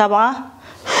رقم 7.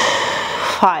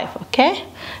 5. okay,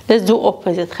 let's do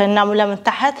opposite. خلينا نعملها من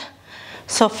تحت.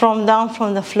 so from down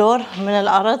from the floor، من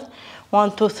الأرض.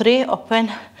 1 2 3 open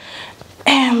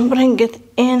and bring it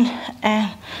in and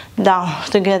down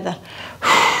together.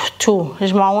 2.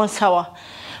 اجمعون سوا،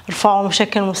 ارفعوا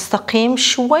بشكل مستقيم،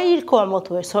 شوي الكوع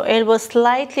مطوي. so elbow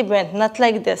slightly bent, not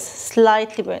like this,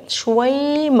 slightly bent،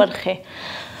 شوي مرخي.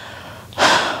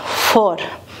 4.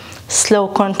 slow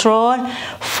control.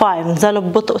 5. نزلوا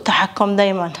ببطء تحكم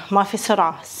دايما، ما في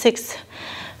سرعة. 6.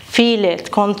 feel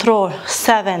it, control.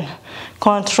 7.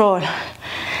 control.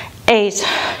 8.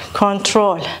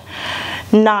 control.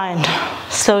 9.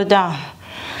 slow down.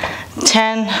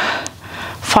 10.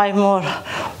 5 more.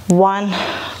 1.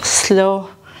 slow.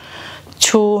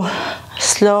 2.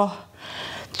 slow.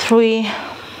 3.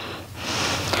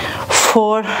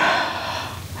 4.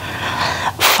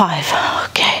 5.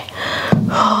 okay.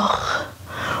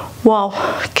 wow.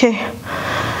 okay.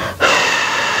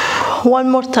 one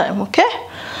more time. okay.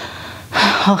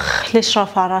 ليش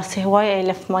رافع راسي؟ why I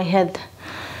left my head.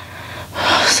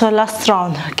 so last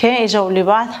round. okay. اجوا اللي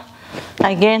بعد.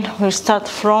 again we'll start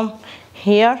from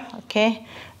here. okay.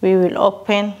 we will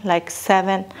open like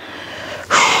 7.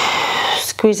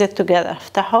 squeeze it together.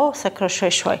 افتحوا سكروا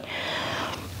شوي شوي.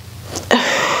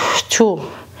 2.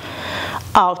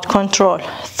 out, control.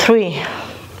 3.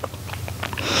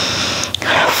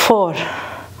 4.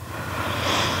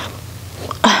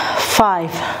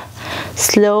 5.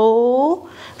 slow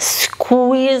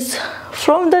squeeze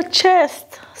from the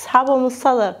chest، اسحبوا من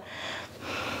الصدر.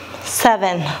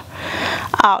 7.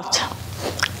 out.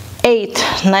 8.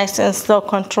 nice and slow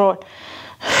control.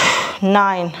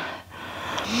 9.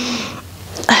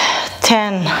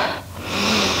 10.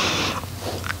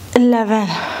 11.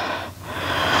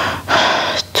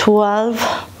 12.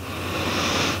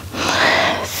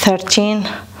 13.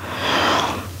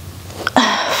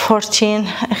 14.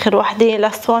 آخر واحدة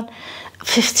last one.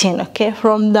 15. okay.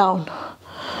 from down.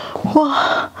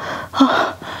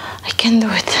 I can do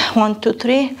it. 1 2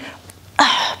 3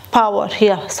 power.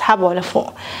 here اسحبوا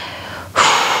لفوق.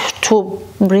 2.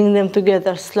 bring them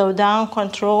together. slow down,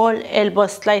 control. elbow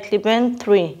slightly bent.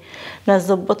 3.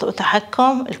 نزل ببطء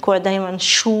وتحكم، الكوع دايما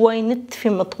شوي نتفي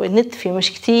مطوي، نتفي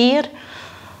مش كتير.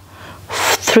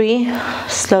 3.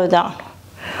 slow down.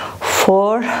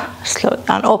 4. slow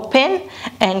down. open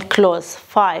and close.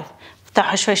 5.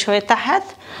 افتحوا شوي شوي تحت،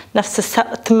 نفس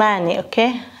 8.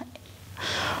 اوكي.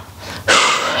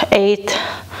 8.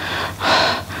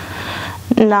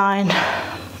 9.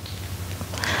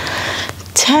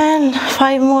 10.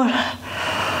 5 more.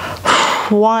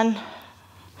 1.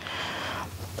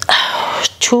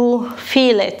 2.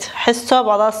 feel it، حسوا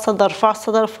بعضلات الصدر، ارفعوا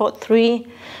الصدر فوق. 3.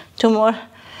 2 more.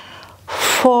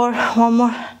 4. 1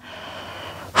 more.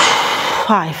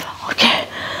 5. okay.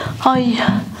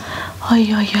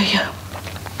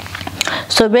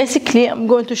 so basically I'm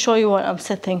going to show you what I'm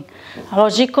setting.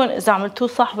 هورجيكم إذا عملتوه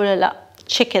صح ولا لا.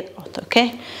 check it out.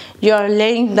 okay. you are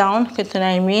laying down، كنتوا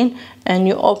نايمين، and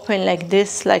you open like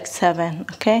this like 7.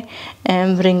 okay.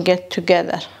 and bring it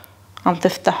together. عم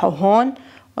تفتحوا هون.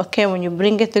 okay. when you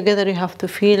bring it together you have to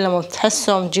feel، لما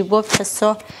بتحسوا عم تجيبوه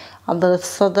بتحسوا عضلة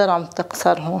الصدر عم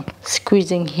تقصر هون.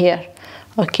 squeezing here.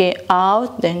 okay.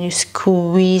 out, then you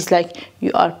squeeze like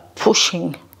you are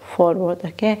pushing forward.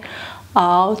 okay.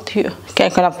 out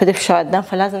كأنكم عم تدفشوا قدام،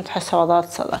 فلازم تحسوا عضلات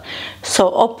الصدر. so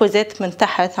opposite من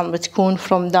تحت عم بتكون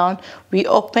from down we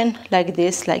open like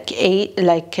this like A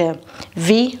like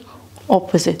V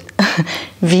opposite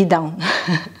V down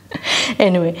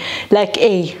anyway like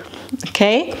A.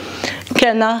 okay.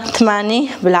 كأنها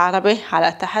 8 بالعربي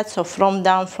على تحت. so from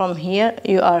down from here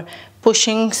you are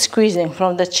pushing squeezing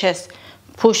from the chest,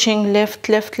 pushing left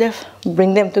left left,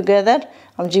 bring them together.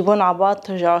 عم تجيبون على بعض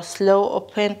ترجعوا slow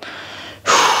open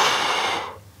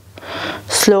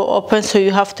slow open. so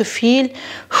you have to feel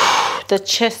the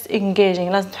chest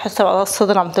engaging. لازم تحسوا على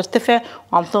الصدر عم ترتفع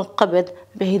وعم تنقبض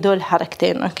بهدول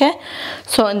الحركتين. okay.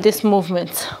 so in this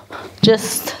movement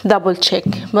just double check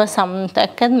بس عم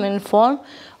نتأكد من form.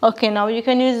 okay. now you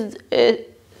can use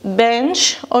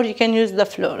bench or you can use the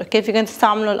floor. Okay, فيكن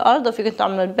تستعملوا الأرض أو فيكن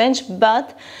تعملوا البنش,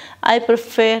 but I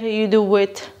prefer you do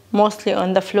it mostly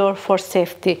on the floor for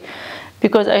safety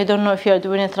because I don't know if you are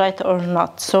doing it right or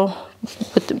not. So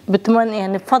بتمنى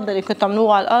يعني بفضل يكون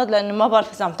تعملوها على الأرض لأنه ما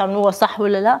بعرف إذا عم تعملوها صح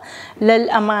ولا لا,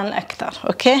 للأمان أكتر.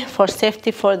 Okay, for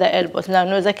safety for the elbows,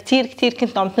 لأنه إذا كتير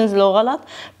كنتوا عم تنزلوا غلط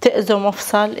بتأذوا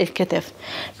مفصل الكتف.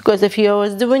 Because if you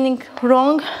was doing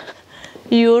wrong,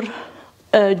 your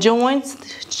joints,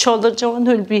 shoulder joint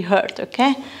will be hurt.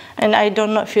 Okay, and I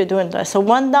don't know if you're doing that. So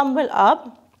one dumbbell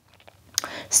up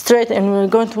straight, and we're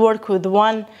going to work with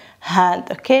one hand.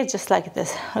 Okay, just like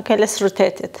this. Okay, let's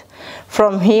rotate it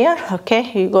from here.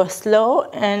 Okay, you go slow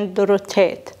and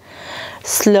rotate,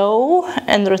 slow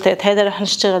and rotate. هيدا رح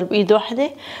نشتغل بإيد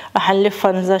واحدة, رح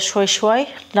نلفها ننزل شوي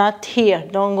not here,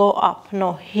 don't go up,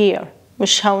 no, here,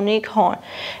 مش هونيك, هون,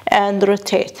 and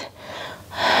rotate.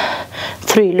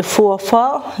 3 لفوها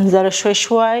فوق, نزلوا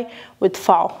شوي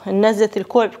وادفعوا. نزلة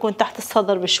الكوع بيكون تحت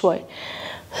الصدر بشوي.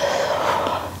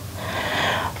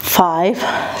 5,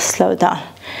 slow down.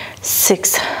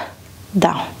 6,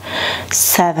 down.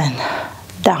 7,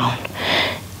 down.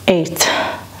 8,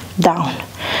 down.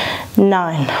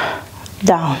 9,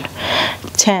 down.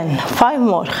 10, 5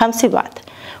 more, 5 بعد.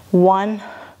 1,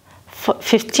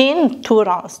 15, 2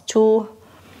 rounds. 2,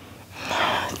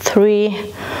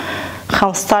 3,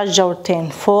 15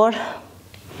 جولتين. 4.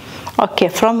 Okay,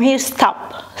 from here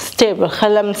stop, stable.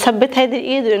 خلينا نثبت هيدي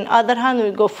الإيد. in other hand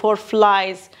we go for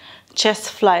flies, chest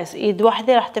flies. إيد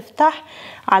واحدة رح تفتح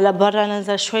على برا,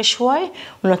 ننزل شوي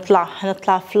ونطلع.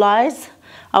 هنطلع flies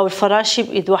أو الفراشي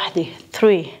بإيد واحدة.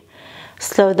 3,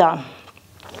 slow down.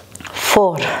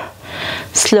 4,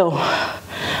 slow.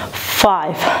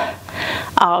 5,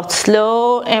 out,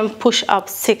 slow and push up.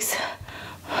 6,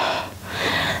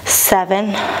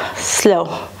 7,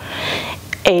 slow.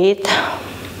 8,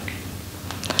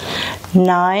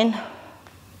 9,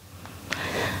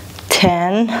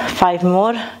 10, 5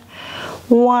 more.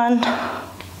 1,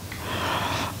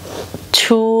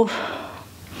 2,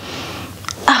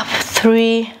 up.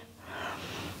 3,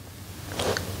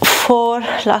 4,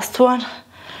 last one.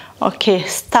 Okay,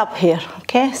 stop here.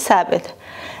 Okay, ثابت.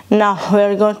 Now we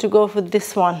are going to go for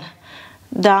this one.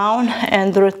 Down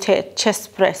and rotate,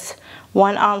 chest press.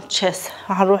 1 arm chest.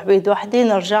 هنروح بإيد واحدة,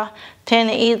 نرجع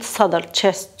تاني إيد صدر.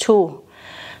 chest. 2,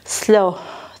 slow.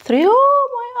 3, oh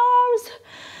my arms.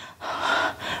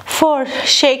 4,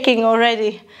 shaking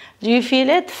already. Do you feel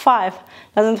it? 5,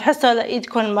 لازم تحسوا هلا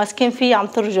ايدكم ماسكين فيها عم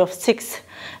ترجف. 6,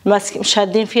 ماسكين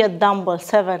شادين فيها الدمبل.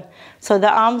 7, so the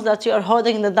arms that you are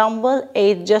holding the dumbbell.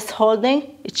 8, just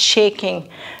holding, it's shaking.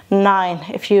 9,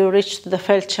 if you reach to the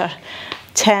felcher.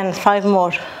 10, 5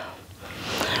 more.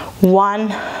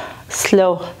 1,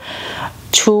 slow.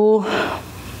 2,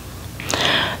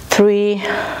 3,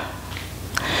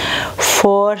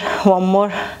 4, 1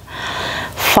 more.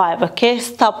 5. Okay,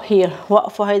 stop here.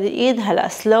 وقفوا هيدي الإيد. هلا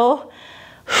slow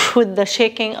with the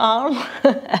shaking arm.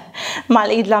 مع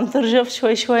الإيد اللي عم ترجف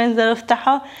شوي انزلوا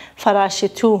افتحوا. فراشي.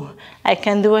 2, I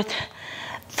can do it.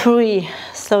 3,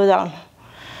 slow down.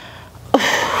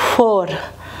 4,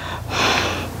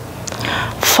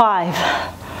 5,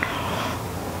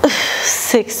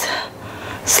 6,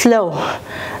 slow.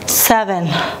 7,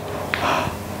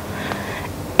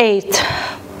 8,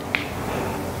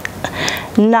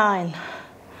 9,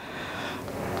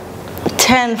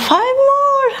 10, 5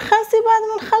 more. 5 بعد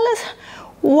ما نخلص.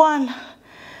 1,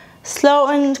 slow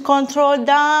and control,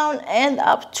 down and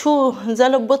up. 2,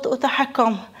 نزلوا ببطء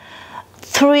وتحكم.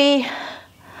 3,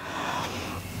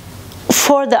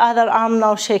 4, the other arm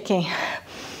now shaking.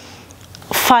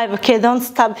 5, okay, don't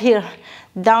stop here.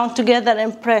 Down together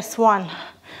and press. 1,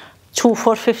 2,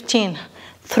 4, 15.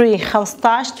 3,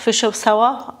 15, تفشوا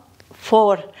سوا.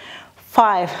 4,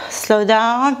 5, slow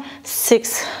down.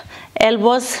 6,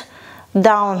 elbows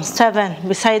down. 7,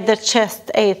 beside the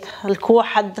chest. 8, الكوع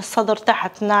حد الصدر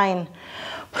تحت. 9,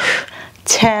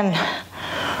 10,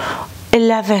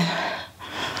 11,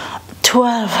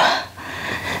 12,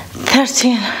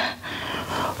 13,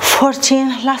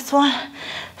 14, last one.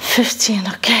 15.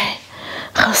 okay,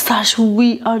 15.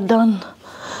 we are done.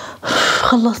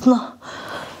 خلصنا.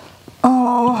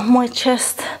 oh my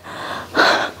chest.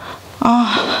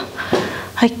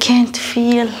 I can't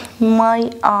feel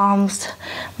my arms,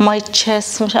 my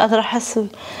chest. مش قادرة أحس.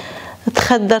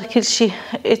 اتخدر كل شيء.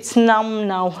 it's numb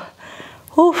now.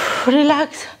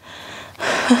 relax.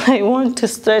 I want to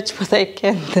stretch but I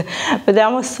can't. بدي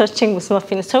أعمل stretching بس ما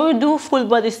فيني. so we do full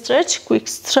body stretch, quick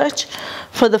stretch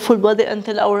for the full body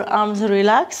until our arms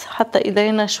relax. حتى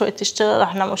إيدينا شوي تشتغل.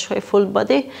 رح نعمل شوي full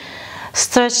body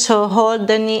stretch. so hold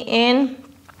the knee in,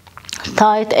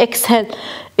 tight. Exhale,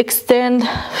 extend.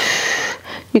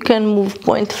 You can move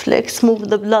point flex, move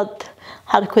the blood.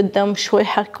 حركوا الدم شوي،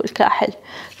 حركوا الكاحل.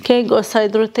 Okay, go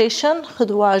side rotation.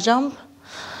 خدوا على جنب.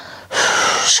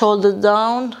 Shoulder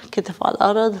down. كتف على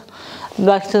الأرض.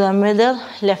 Back to the middle.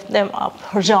 Lift them up.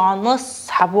 رجعوا على النص.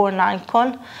 سحبوهم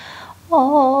عنكم.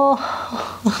 Oh.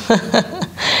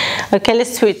 Okay,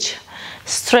 let's switch.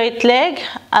 Straight leg,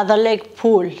 other leg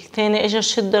pull. تاني اجوا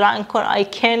شدوا عنكم. I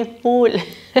can't pull.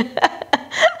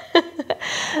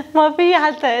 ما في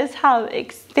حتى اسحب.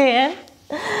 Extend.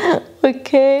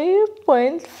 Okay,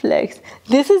 point flex.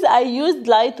 This is I used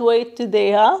lightweight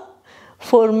today,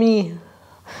 for me.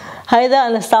 هيدا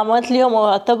انا استعملت اليوم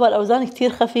واعتبر اوزان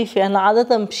كتير خفيفة. انا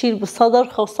عادة بشيل بالصدر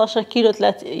 15 كيلو،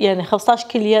 يعني 15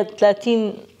 كيلو يد،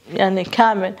 30 يعني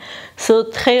كامل.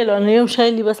 So تخيلوا انا اليوم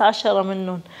شايل بس 10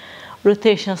 منهم.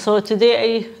 Rotation. So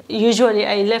today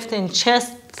I lift in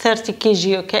chest 30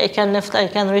 kg. Okay, I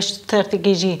can reach 30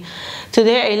 kg.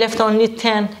 Today I lift only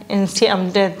 10 and see I'm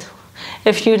dead.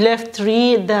 If you lift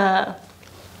the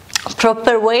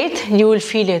proper weight, you will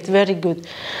feel it very good.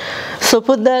 So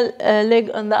put the leg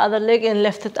on the other leg and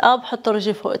lift it up. حطوا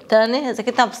رجل فوق الثاني. إذا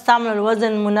كنت عم تستعملوا الوزن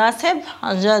المناسب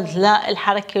عن جد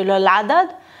للحركة ولا العدد،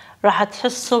 راح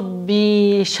تحسوا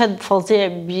بشد فظيع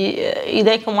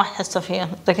بإيديكم، ما تحسوا فيها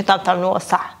إذا كنتوا عم تعملوها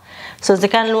صح. So إذا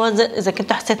كان الوزن، إذا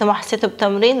كنتوا حسيتوا ما حسيتوا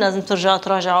بتمرين، لازم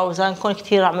تراجعوا أوزانكم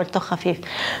كتير عملتوا خفيف.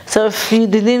 So if you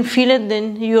didn't feel it,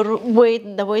 then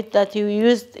the weight that you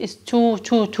used is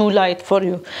too light for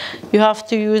you. You have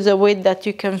to use a weight that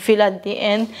you can feel at the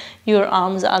end. Your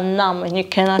arms are numb and you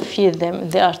cannot feel them.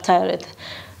 They are tired.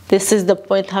 This is the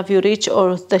point have you reached, or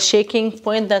the shaking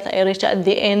point that I reach at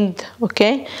the end.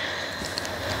 Okay.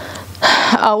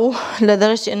 أو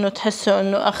لدرجة إنه تحسوا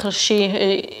إنه آخر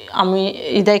شيء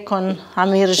إيديكم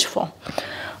عم يرجفوا.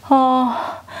 Oh,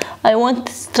 I want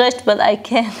to stretch but I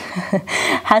can't.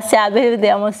 حاسة عبالي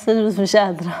بدي أعمل stretch بس مش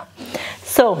قادرة.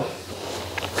 So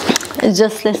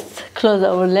just let's close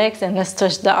our legs and let's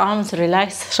stretch the arms.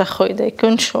 Relax. رخوا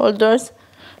إيديكم. Shoulders.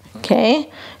 Okay.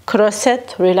 Cross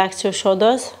it. Relax your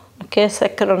shoulders. Okay.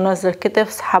 سكروا نزل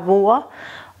الكتف. سحبوها.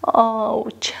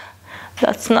 Ouch.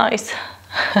 That's nice.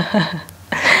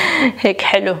 هيك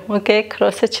حلو. اوكي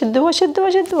كروس. شدوها شدوها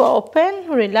شدوها. open,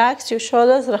 relax your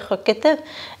shoulders. رخوا الكتف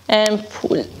and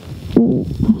pull.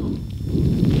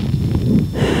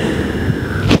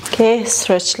 okay,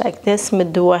 stretch like this.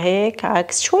 مدوها هيك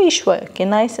عكس شوي شوي. okay,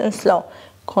 nice and slow.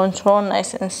 control,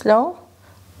 nice and slow.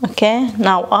 okay,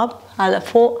 now up على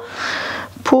فوق.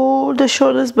 pull the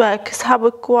shoulders back. اسحبوا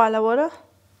الكوع على ورا.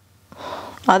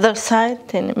 other side.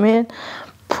 تاني ميل.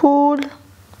 pull.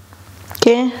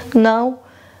 okay, now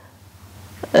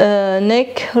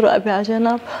neck. رقبة على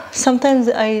جنب. sometimes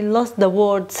I lost the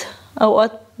words.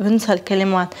 أوقات بنسى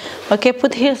الكلمات. okay,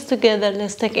 put heels together.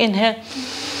 let's take inhale.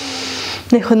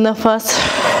 ناخد نفس.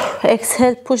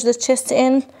 exhale, push the chest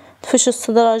in. تفش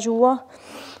الصدر على جوا.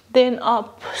 then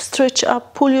up, stretch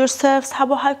up, pull yourself.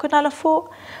 اسحبوا حالكم على فوق.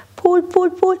 pull pull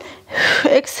pull.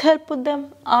 exhale, put them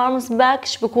arms back.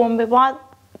 شبكوهم ببعض.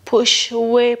 push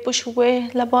away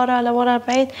لبرا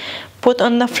بعيد. put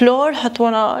on the floor. حط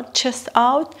ورا chest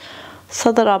out.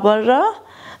 صدر على برا.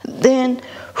 then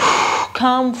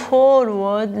come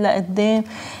forward لقدام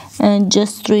and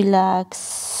just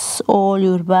relax all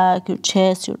your back, your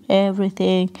chest, your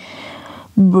everything.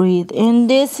 breathe. And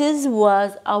this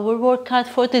was our workout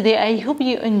for today. I hope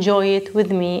you enjoy it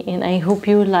with me and I hope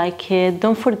you like it.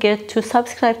 Don't forget to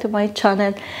subscribe to my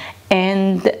channel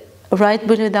and write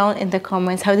below down in the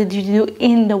comments how did you do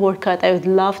in the workout. I would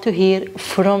love to hear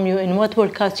from you and what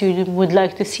workouts you would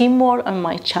like to see more on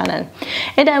my channel.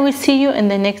 And I will see you in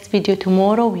the next video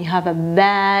tomorrow. We have a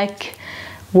back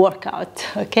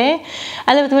workout. اوكي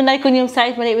انا بتمنى يكون يوم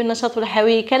سعيد مليء بالنشاط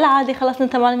والحيويه. كالعاده خلصنا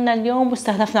تماريننا اليوم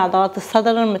واستهدفنا عضلات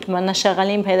الصدر. بنتمنى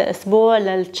شغالين بهذا الاسبوع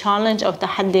للتشالنج او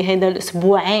تحدي هذا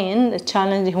الاسبوعين.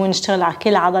 التشالنج هو نشتغل على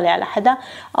كل عضله على حدا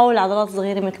او العضلات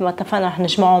الصغيره مثل ما اتفقنا رح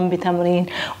نجمعهم بتمرين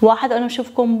واحد. وانا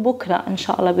بشوفكم بكره ان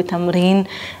شاء الله بتمرين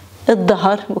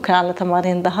الظهر. بكره على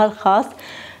تمارين ظهر خاص.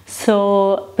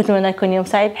 بتمنى يكون يوم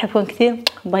سعيد. بحبكم كثير.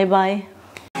 باي باي.